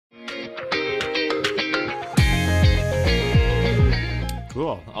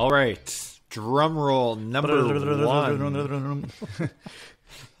Cool. All right. Drum roll number one.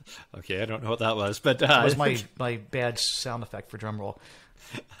 Okay, I don't know what that was, but that was my bad sound effect for drum roll.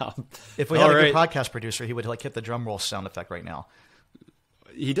 If we had a good podcast producer, he would like hit the drum roll sound effect right now.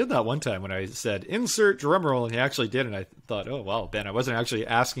 He did that one time when I said insert drum roll, and he actually did, and I thought, oh wow, Ben, I wasn't actually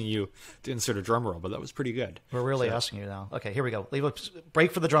asking you to insert a drum roll, but that was pretty good. We're really asking you now. Okay, here we go. Leave a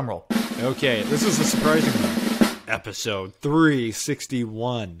break for the drum roll. Okay, this is a surprising one. Episode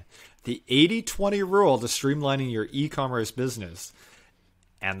 361, the 80-20 rule to streamlining your e-commerce business.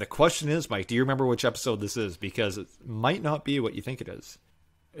 And the question is, Mike, do you remember which episode this is? Because it might not be what you think it is.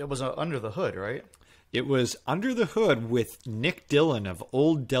 It was Under the Hood, right? It was Under the Hood with Nick Dillon of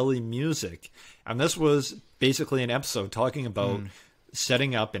Old Delhi Music. And this was basically an episode talking about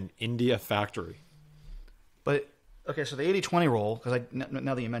setting up an India factory. But, okay, so the 80-20 rule, because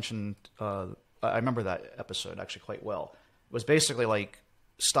now that you mentioned, I remember that episode actually quite well. It was basically like,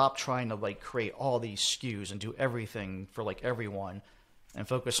 stop trying to like create all these SKUs and do everything for like everyone and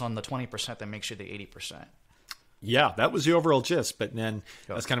focus on the 20% that makes you the 80%. Yeah, that was the overall gist. But then,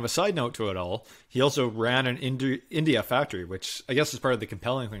 as kind of a side note to it all, he also ran an India factory, which I guess is part of the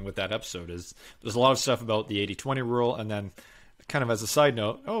compelling thing with that episode. Is there's a lot of stuff about the 80-20 rule, and then kind of as a side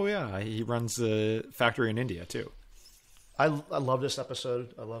note, oh yeah, he runs the factory in India too. I love this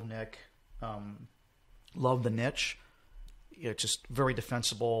episode. I love Nick. Love the niche. Just very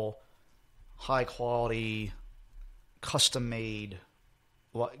defensible, high quality, custom made,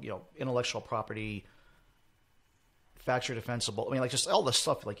 intellectual property, factory defensible. I mean, like just all the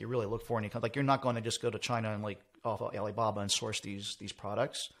stuff like you really look for, and you're not going to just go to China and like off of Alibaba and source these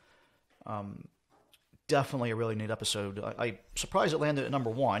products. Definitely a really neat episode. I'm surprised it landed at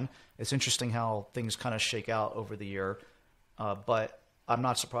number one. It's interesting how things kind of shake out over the year, but I'm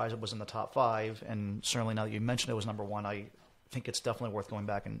not surprised it was in the top 5. And certainly now that you mentioned it was number one, I think it's definitely worth going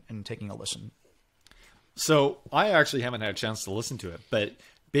back and taking a listen. So I actually haven't had a chance to listen to it, but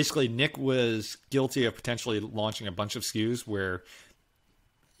basically Nick was guilty of potentially launching a bunch of SKUs where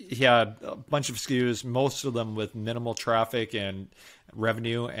he had a bunch of SKUs, most of them with minimal traffic and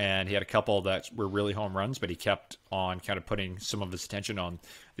revenue, and he had a couple that were really home runs, but he kept on kind of putting some of his attention on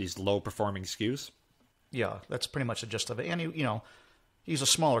these low-performing SKUs. Yeah, that's pretty much the gist of it. And, it's a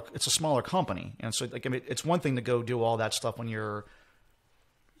smaller company. And so, like, I mean, it's one thing to go do all that stuff when you're,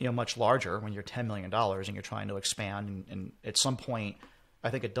 much larger, when you're $10 million and you're trying to expand. And at some point,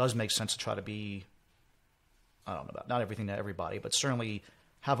 I think it does make sense to try to be, I don't know about not everything to everybody, but certainly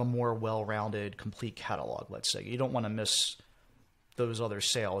have a more well-rounded, complete catalog, let's say. You don't want to miss those other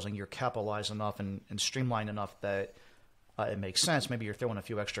sales, and you're capitalized enough and streamlined enough that it makes sense. Maybe you're throwing a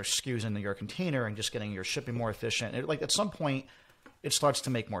few extra SKUs into your container and just getting your shipping more efficient. At some point, it starts to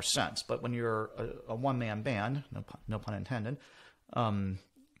make more sense. But when you're a one-man band, no pun intended,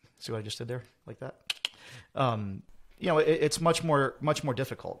 see what I just did there? Like that? It's much more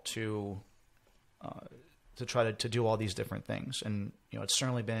difficult to try to do all these different things. And, it's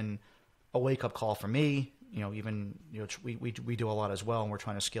certainly been a wake-up call for me. We do a lot as well, and we're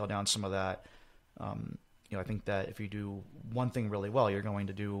trying to scale down some of that. I think that if you do one thing really well, you're going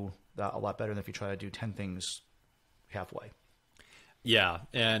to do that a lot better than if you try to do 10 things halfway. Yeah,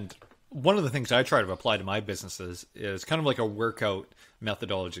 and one of the things I try to apply to my businesses is kind of like a workout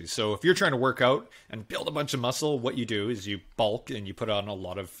methodology. So if you're trying to work out and build a bunch of muscle, what you do is you bulk and you put on a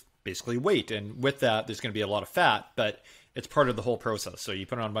lot of basically weight. And with that, there's going to be a lot of fat, but it's part of the whole process. So you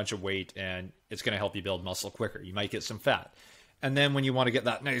put on a bunch of weight and it's going to help you build muscle quicker. You might get some fat. And then when you want to get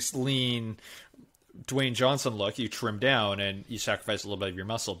that nice, lean Dwayne Johnson look, you trim down and you sacrifice a little bit of your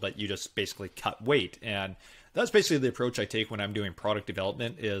muscle, but you just basically cut weight. And that's basically the approach I take when I'm doing product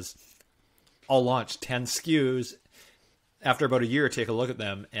development is I'll launch 10 SKUs. After about a year, take a look at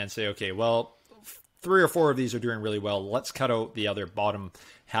them and say, okay, well, 3 or 4 of these are doing really well. Let's cut out the other bottom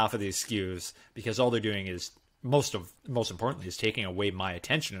half of these SKUs because all they're doing is most importantly is taking away my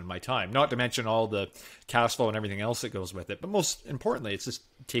attention and my time, not to mention all the cash flow and everything else that goes with it. But most importantly, it's just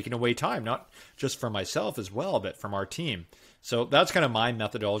taking away time, not just for myself as well, but from our team. So that's kind of my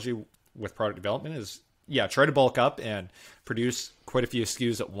methodology with product development is, yeah, try to bulk up and produce quite a few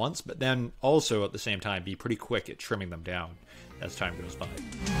SKUs at once, but then also at the same time be pretty quick at trimming them down as time goes by.